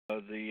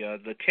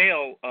the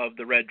tail of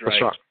the red dragon.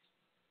 That's right.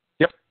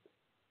 Yep.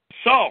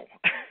 So,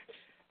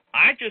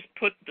 I just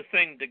put the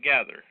thing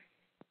together.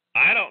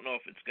 I don't know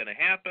if it's going to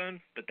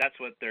happen, but that's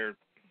what they're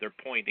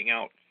pointing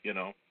out. You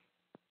know,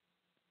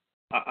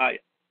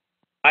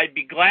 I'd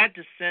be glad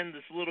to send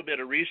this little bit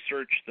of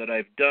research that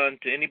I've done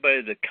to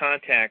anybody that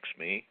contacts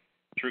me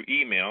through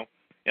email,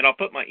 and I'll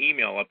put my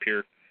email up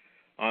here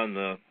on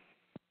the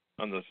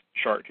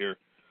chart here.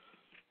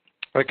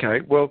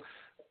 Okay. Well,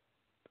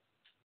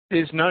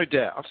 there's no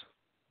doubt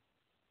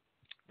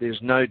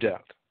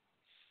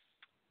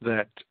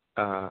that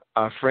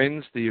our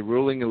friends, the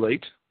ruling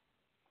elite,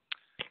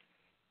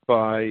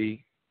 by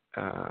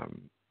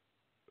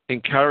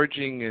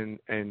encouraging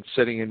and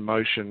setting in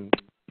motion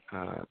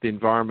the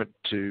environment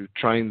to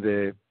train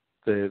their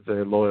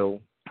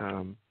loyal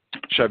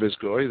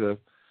Shabazgoy,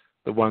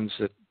 the ones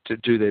that to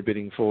do their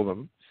bidding for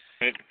them,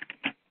 right,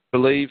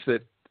 believe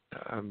that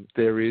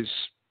there is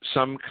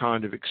some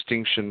kind of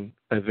extinction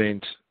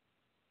event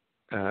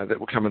that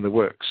will come in the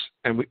works,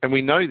 and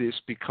we know this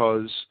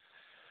because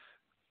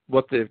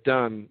what they've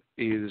done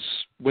is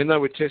when they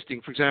were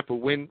testing, for example,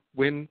 when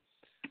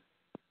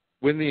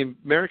the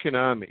American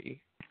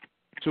Army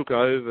took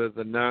over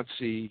the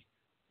Nazi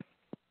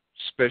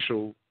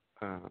special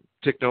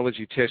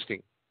technology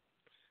testing,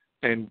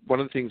 and one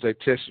of the things they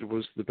tested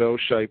was the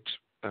bell-shaped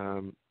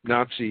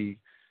Nazi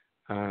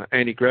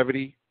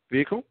anti-gravity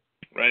vehicle.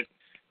 Right.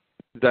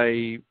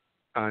 They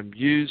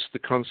used the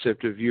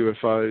concept of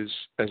UFOs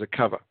as a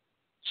cover,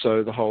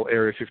 so the whole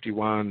Area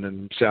 51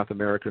 and South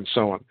America and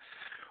so on.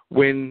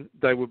 When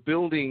they were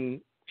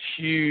building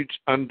huge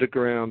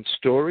underground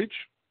storage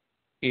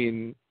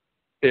in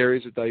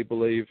areas that they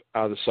believe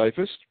are the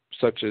safest,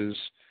 such as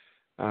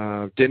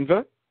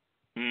Denver,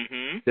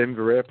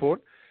 Denver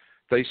Airport,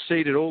 they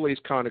seeded all these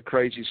kind of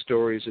crazy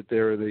stories that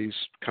there are these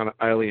kind of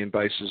alien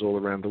bases all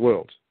around the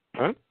world.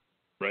 Right?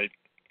 Right.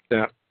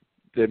 Now,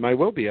 there may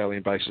well be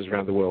alien bases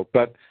around the world,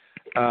 but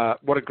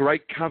what a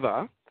great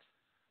cover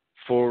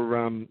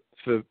for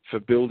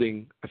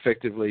building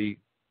effectively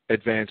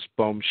advanced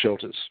bomb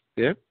shelters,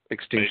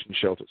 extinction right.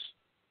 shelters.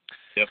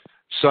 Yep.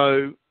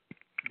 So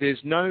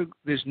there's no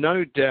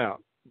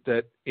doubt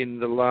that in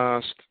the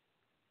last,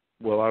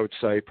 well, I would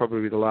say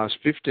probably the last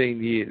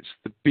 15 years,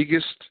 the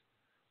biggest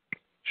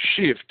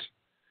shift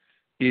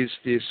is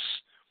this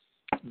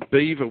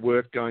beaver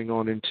work going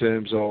on in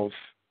terms of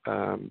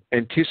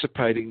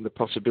anticipating the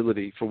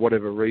possibility, for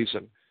whatever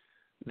reason,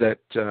 that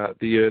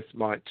the Earth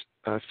might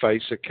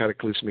face a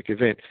cataclysmic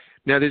event.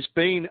 Now, there's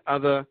been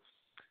other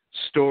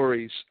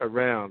stories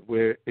around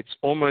where it's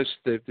almost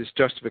this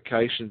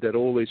justification that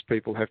all these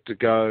people have to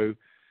go,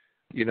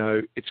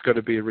 it's got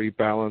to be a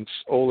rebalance,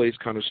 all these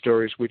kind of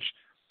stories, which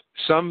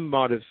some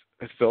might have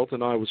felt,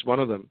 and I was one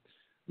of them,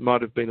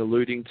 might have been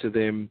alluding to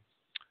them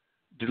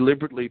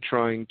deliberately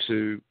trying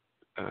to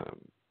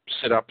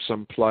set up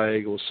some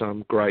plague or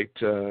some great,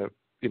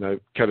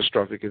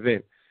 catastrophic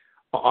event.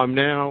 I'm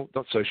now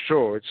not so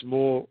sure. It's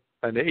more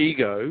an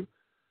ego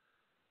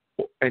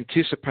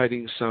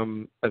anticipating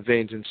some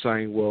event and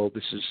saying, well,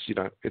 this is,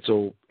 it's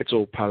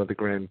all part of the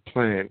grand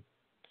plan.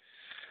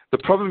 The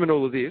problem in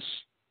all of this,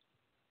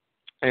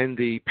 and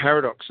the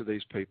paradox of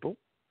these people,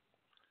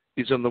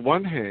 is on the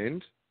one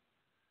hand,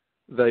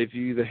 they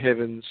view the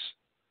heavens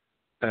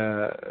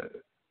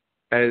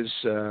as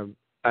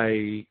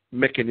a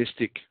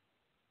mechanistic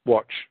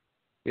watch,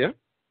 yeah?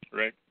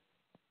 Right.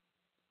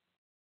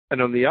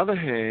 And on the other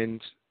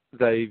hand,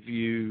 they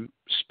view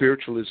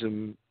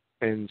spiritualism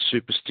and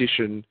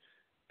superstition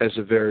as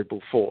a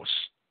variable force.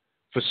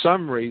 For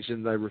some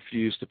reason, they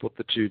refuse to put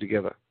the two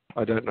together.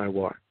 I don't know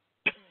why.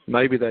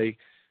 Maybe they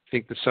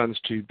think the sun's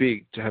too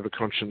big to have a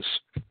conscience.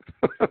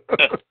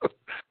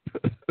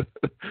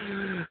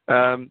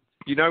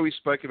 We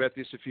spoke about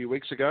this a few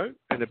weeks ago,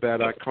 and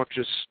about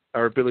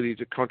our ability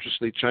to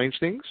consciously change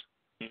things.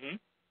 Mm-hmm.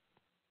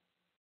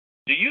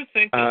 Do you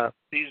think that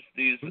these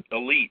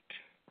elite?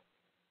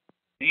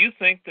 Do you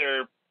think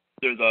they're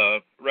the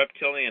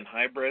reptilian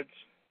hybrids?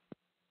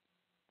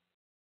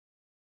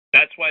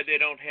 That's why they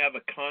don't have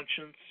a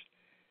conscience.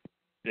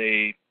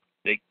 They're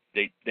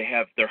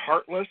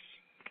heartless.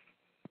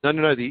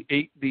 No.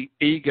 The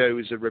ego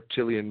is a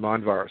reptilian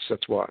mind virus.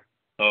 That's why.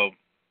 Oh.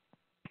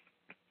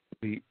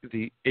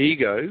 The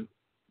ego,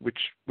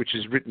 which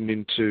is written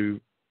into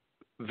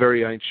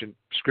very ancient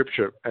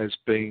scripture as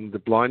being the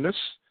blindness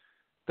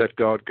that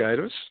God gave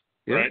us.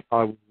 Yeah,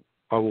 right.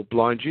 I will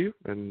blind you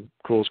and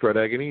cause great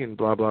agony and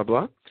blah blah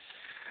blah.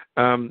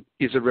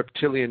 Is a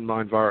reptilian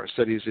mind virus.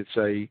 That is,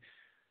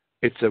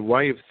 it's a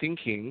way of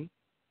thinking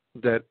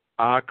that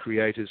our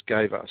creators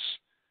gave us,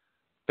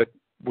 but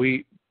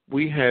we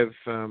have,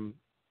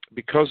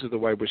 because of the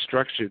way we're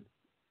structured,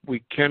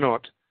 we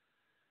cannot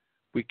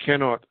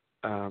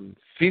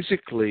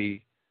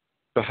physically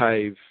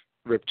behave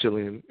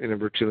in a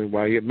reptilian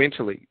way.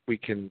 Mentally, we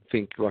can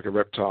think like a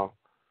reptile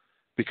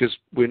because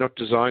we're not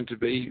designed to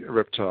be a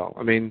reptile.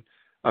 I mean,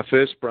 our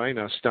first brain,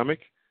 our stomach,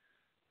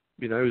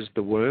 is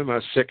the worm.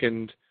 Our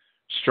second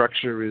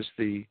structure is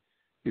the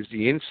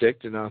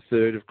insect, and our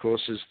third, of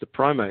course, is the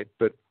primate.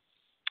 But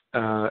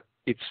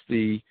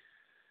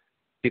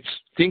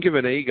think of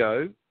an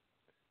ego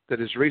that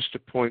has reached a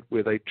point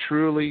where they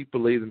truly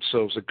believe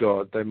themselves a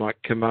god. They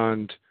might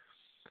command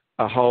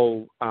a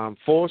whole armed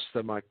force.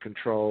 They might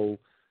control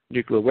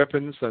nuclear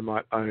weapons. They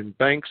might own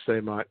banks. They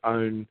might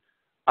own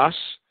us.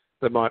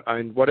 They might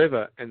own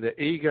whatever. And their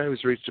ego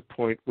has reached a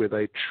point where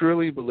they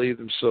truly believe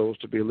themselves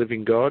to be a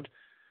living god.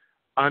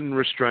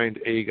 Unrestrained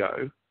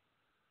ego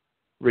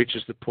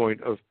reaches the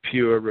point of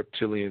pure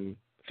reptilian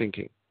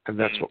thinking. And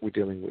that's what we're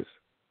dealing with.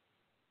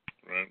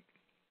 Right.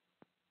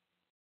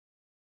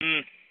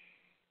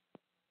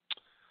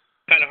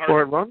 Kind of hard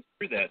to Ron?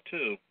 do that,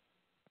 too.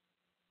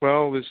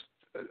 Well,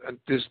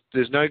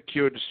 there's no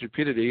cure to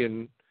stupidity,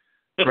 and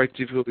great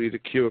difficulty to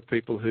cure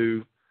people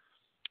who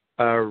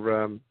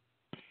are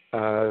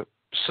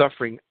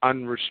suffering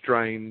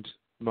unrestrained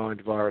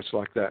mind virus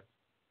like that.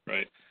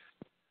 Right.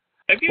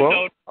 Have you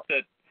noticed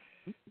that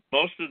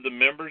most of the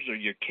members of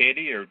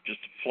UCADIA are just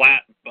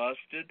flat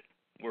busted?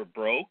 We're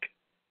broke.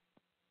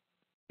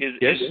 Is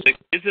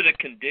it a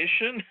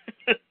condition?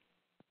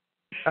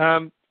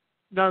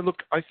 No,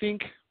 look, I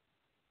think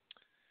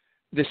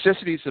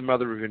necessity is the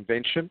mother of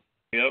invention.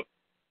 Yep.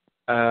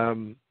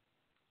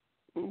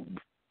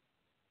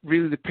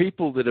 Really, the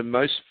people that are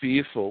most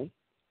fearful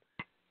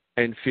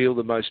and feel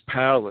the most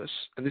powerless,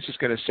 and this is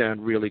going to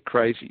sound really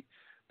crazy,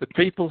 the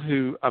people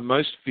who are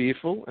most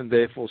fearful and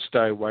therefore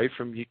stay away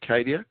from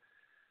UCADIA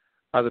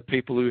are the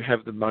people who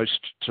have the most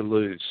to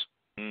lose.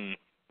 Mm.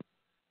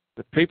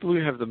 The people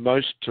who have the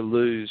most to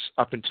lose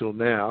up until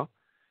now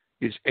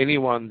is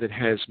anyone that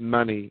has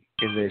money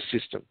in their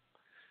system.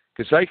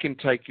 Because they can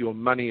take your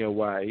money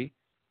away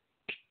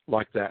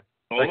like that.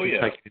 They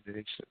can take it in an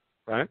instant,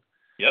 right?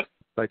 Yep.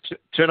 They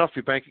turn off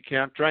your bank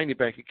account, drain your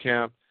bank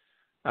account,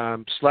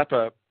 slap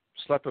a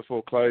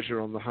foreclosure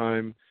on the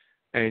home,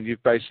 and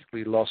you've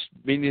basically lost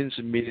millions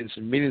and millions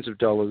and millions of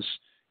dollars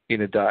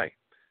in a day.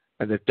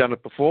 And they've done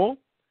it before,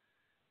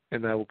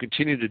 and they will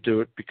continue to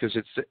do it because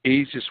it's the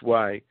easiest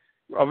way.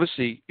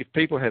 Obviously, if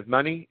people have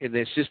money in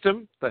their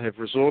system, they have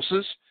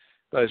resources.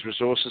 Those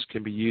resources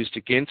can be used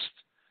against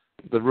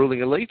the ruling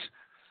elite.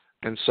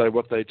 And so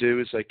what they do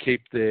is they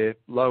keep their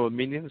lower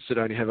minions that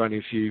only have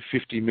a few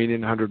 50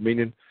 million, 100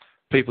 million,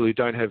 people who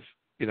don't have,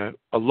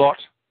 a lot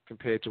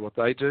compared to what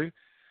they do.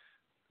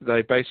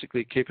 They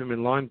basically keep them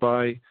in line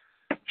by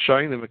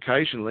showing them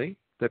occasionally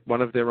that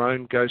one of their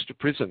own goes to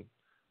prison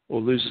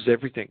or loses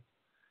everything.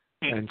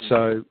 And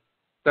so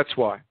that's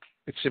why.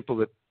 It's simple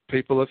that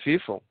people are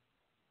fearful.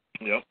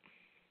 Yep.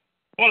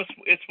 Well,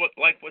 it's what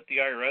the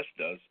IRS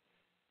does.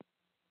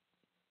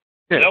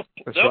 Yeah,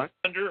 they'll right.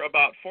 Under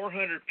about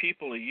 400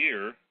 people a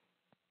year,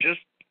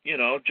 just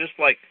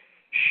like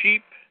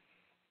sheep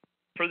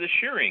for the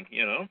shearing,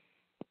 Yep.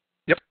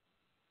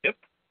 Yep.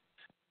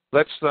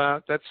 That's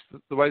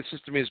the way the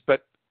system is,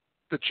 but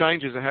the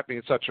changes are happening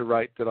at such a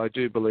rate that I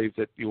do believe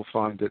that you'll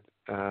find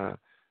that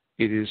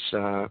it is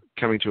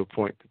coming to a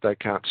point that they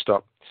can't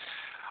stop.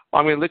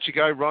 I'm going to let you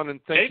go, Ron,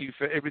 and thank you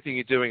for everything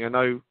you're doing. I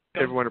know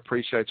everyone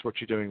appreciates what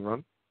you're doing,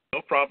 Ron.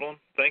 No problem.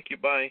 Thank you.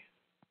 Bye.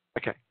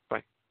 Okay,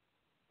 bye.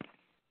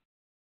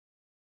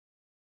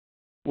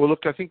 Well,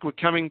 look, I think we're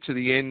coming to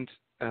the end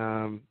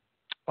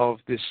of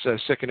this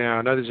second hour.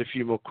 I know there's a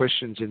few more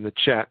questions in the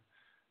chat.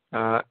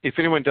 If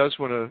anyone does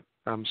want to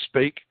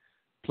speak,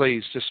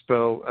 please just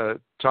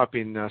type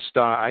in *8,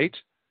 and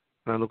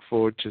I look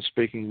forward to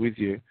speaking with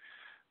you.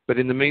 But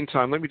in the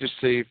meantime, let me just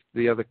see if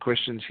the other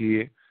questions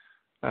here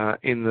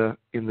in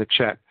the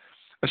chat.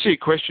 I see a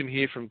question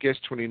here from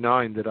Guest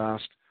 29 that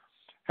asked,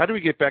 how do we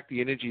get back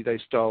the energy they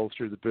stole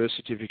through the birth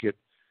certificate,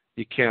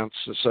 the accounts,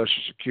 the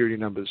social security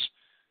numbers?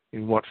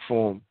 In what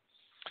form?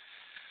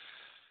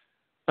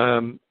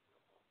 The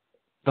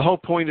whole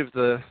point of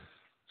the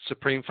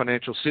supreme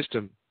financial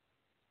system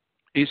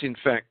is, in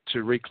fact,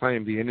 to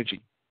reclaim the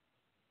energy.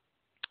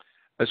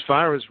 As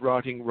far as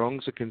righting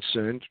wrongs are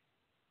concerned,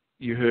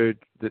 you heard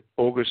that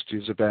August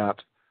is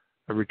about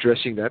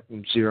redressing that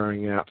and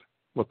zeroing out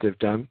what they've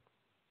done.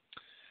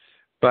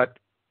 But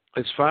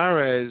as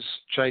far as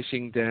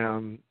chasing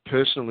down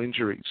personal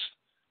injuries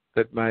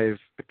that may have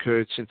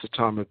occurred since the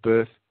time of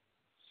birth,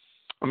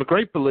 I'm a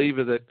great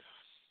believer that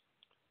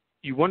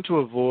you want to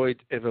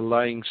avoid ever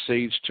laying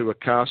siege to a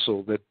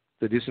castle that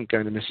isn't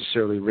going to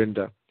necessarily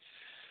render.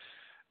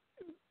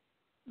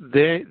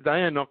 They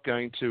are not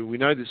going to, we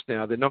know this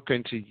now, they're not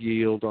going to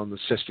yield on the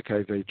Cesta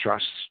KV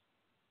trusts.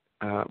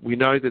 We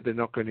know that they're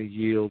not going to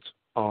yield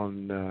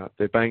on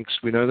their banks.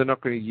 We know they're not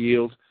going to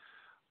yield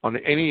on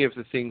any of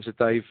the things that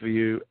they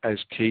view as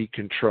key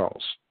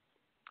controls.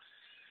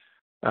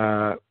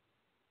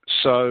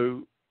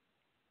 So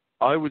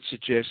I would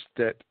suggest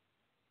that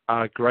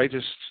our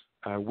greatest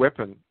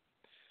weapon,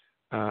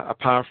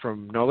 apart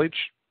from knowledge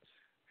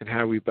and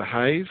how we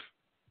behave,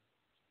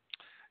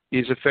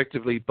 is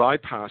effectively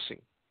bypassing.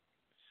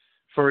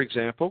 For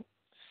example,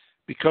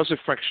 because of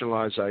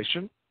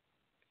fractionalization,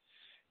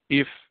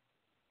 if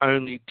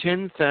only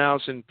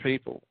 10,000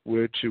 people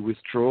were to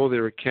withdraw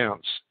their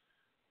accounts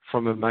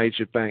from a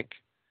major bank,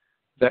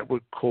 that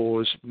would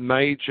cause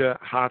major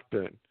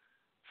heartburn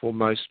for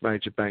most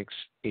major banks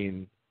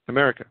in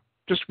America.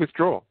 Just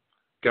withdraw.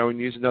 Go and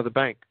use another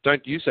bank.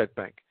 Don't use that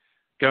bank.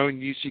 Go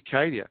and use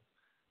UCADIA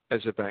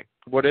as a bank.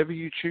 Whatever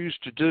you choose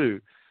to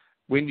do,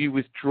 when you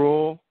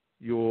withdraw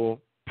your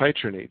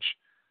patronage,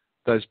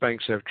 those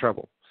banks have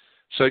trouble.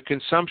 So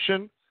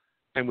consumption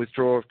and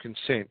withdrawal of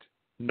consent,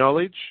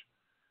 knowledge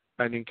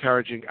and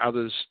encouraging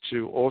others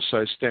to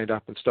also stand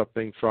up and stop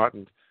being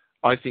frightened,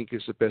 I think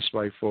is the best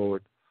way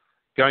forward.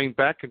 Going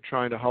back and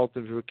trying to hold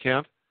them to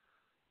account,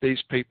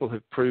 these people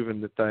have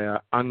proven that they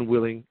are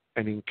unwilling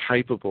and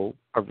incapable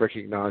of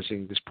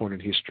recognising this point in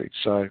history.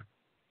 So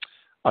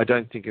I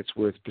don't think it's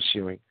worth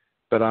pursuing.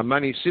 But our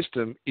money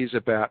system is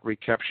about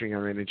recapturing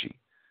our energy.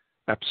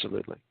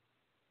 Absolutely.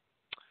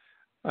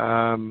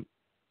 Let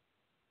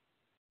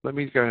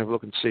me go and have a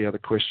look and see other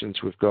questions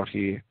we've got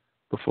here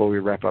before we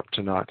wrap up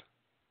tonight.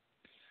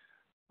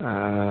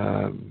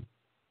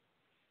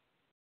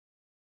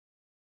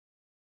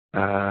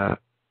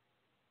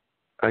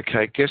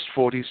 Okay, Guest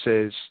 40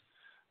 says,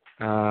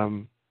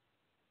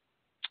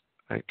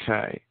 okay,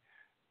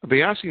 I'll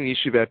be asking the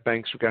issue about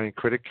banks regarding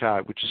credit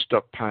card, which has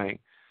stopped paying.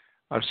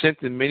 I've sent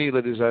them many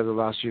letters over the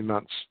last few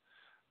months.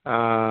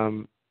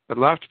 I'd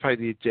love to pay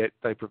the debt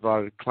they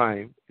provided a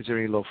claim. Is there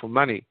any lawful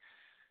money?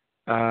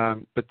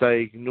 But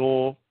they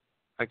ignore.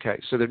 Okay,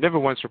 so they've never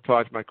once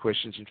replied to my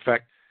questions. In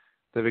fact,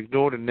 they've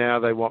ignored, and now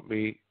they want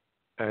me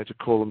to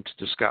call them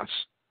to discuss.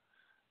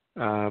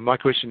 My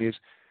question is,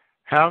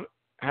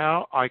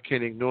 how I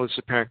can ignore this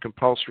apparent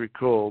compulsory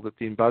call that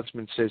the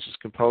Ombudsman says is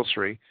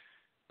compulsory,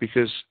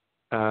 because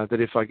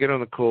that if I get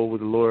on a call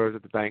with a lawyer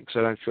at the banks,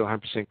 I don't feel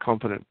 100%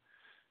 competent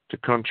to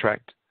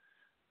contract.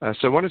 So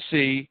I want to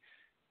see,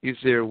 is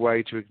there a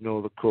way to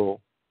ignore the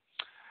call?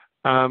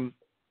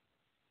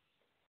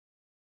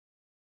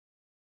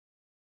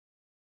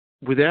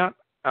 Without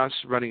us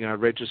running our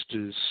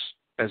registers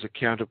as a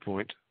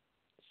counterpoint,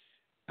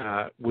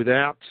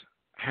 without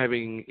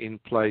having in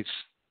place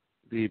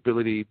the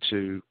ability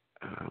to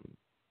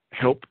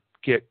help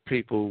get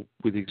people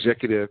with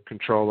executive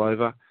control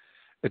over,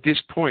 at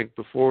this point,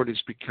 before it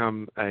has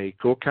become a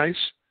court case,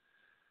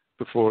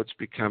 before it's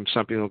become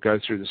something that will go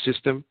through the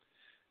system,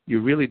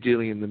 you're really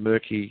dealing in the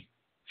murky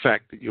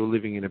fact that you're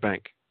living in a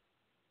bank.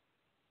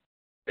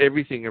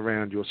 Everything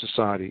around your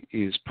society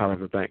is part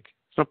of a bank.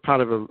 It's not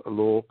part of a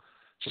law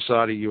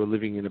society. You are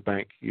living in a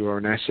bank. You are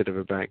an asset of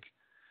a bank.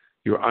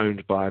 You're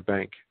owned by a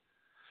bank.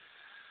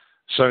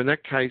 So in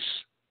that case,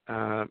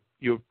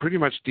 you're pretty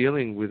much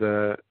dealing with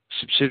a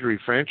subsidiary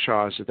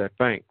franchise of that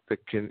bank that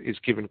is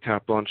given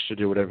carte blanche to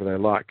do whatever they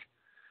like.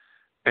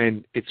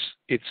 And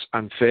it's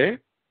unfair.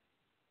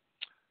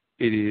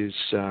 It is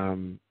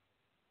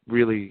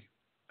really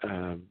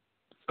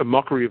a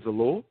mockery of the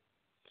law.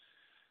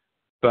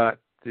 But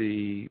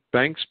the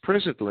banks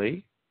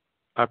presently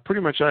are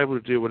pretty much able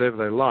to do whatever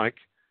they like,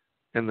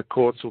 and the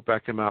courts will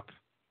back them up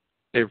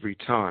every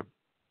time.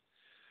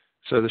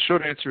 So the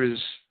short answer is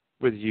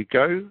whether you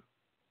go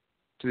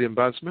to the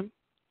Ombudsman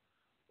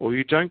or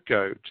you don't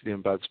go to the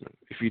Ombudsman.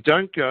 If you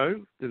don't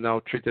go, then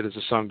they'll treat that as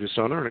a sign of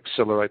dishonour and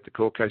accelerate the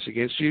court case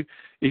against you.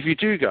 If you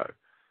do go,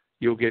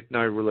 you'll get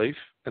no relief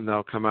and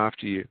they'll come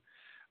after you.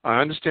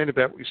 I understand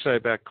about what you say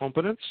about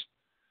competence,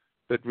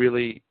 but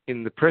really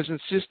in the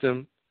present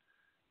system,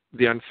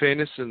 the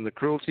unfairness and the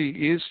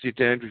cruelty is you're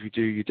damned if you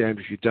do, you're damned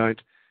if you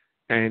don't,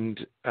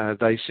 and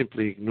they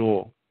simply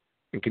ignore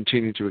and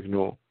continue to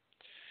ignore.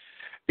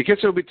 It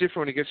gets a little bit different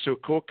when it gets to a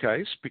court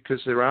case,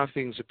 because there are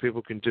things that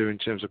people can do in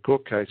terms of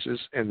court cases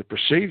and the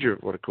procedure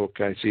of what a court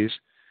case is.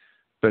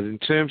 But in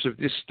terms of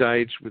this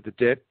stage with the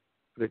debt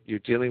that you're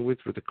dealing with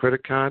the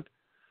credit card,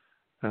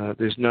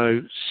 there's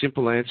no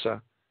simple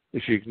answer.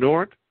 If you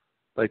ignore it,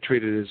 they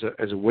treat it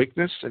as a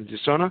weakness and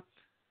dishonour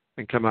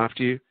and come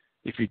after you.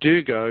 If you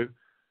do go,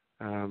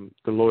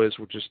 the lawyers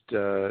will just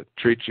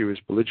treat you as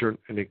belligerent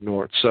and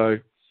ignore it. So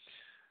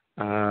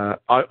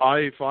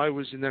if I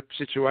was in that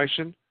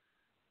situation,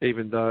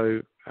 even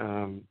though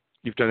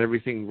you've done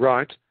everything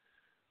right,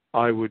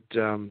 I would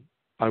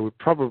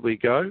probably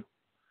go,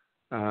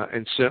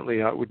 and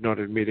certainly I would not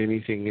admit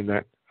anything in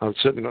that. I would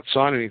certainly not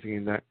sign anything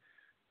in that,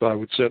 but I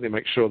would certainly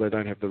make sure they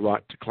don't have the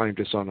right to claim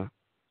dishonour.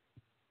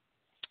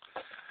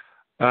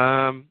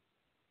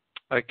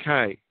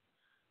 Okay,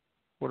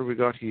 what have we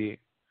got here?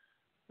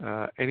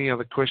 Any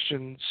other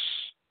questions?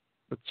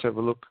 Let's have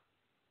a look.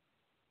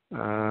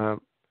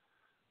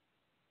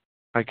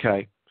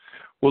 Okay.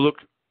 Well, look,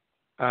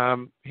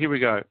 here we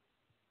go.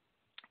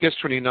 Guest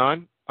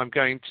 29, I'm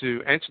going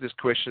to answer this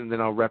question, and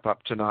then I'll wrap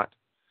up tonight.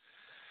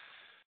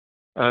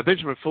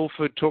 Benjamin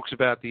Fulford talks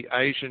about the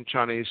Asian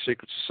Chinese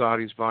secret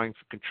societies vying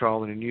for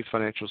control in a new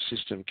financial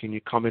system. Can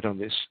you comment on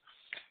this?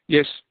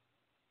 Yes,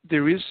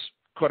 there is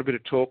quite a bit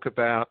of talk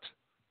about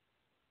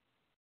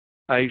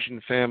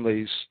Asian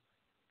families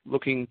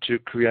looking to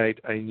create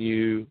a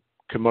new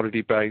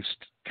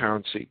commodity-based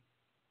currency.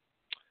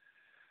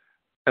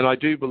 And I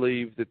do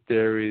believe that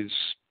there is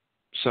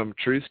some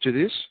truth to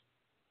this.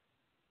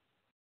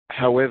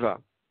 However,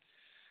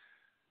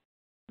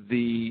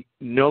 the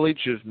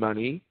knowledge of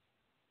money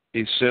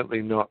is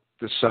certainly not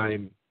the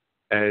same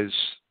as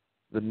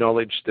the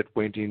knowledge that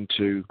went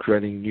into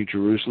creating New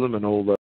Jerusalem and all the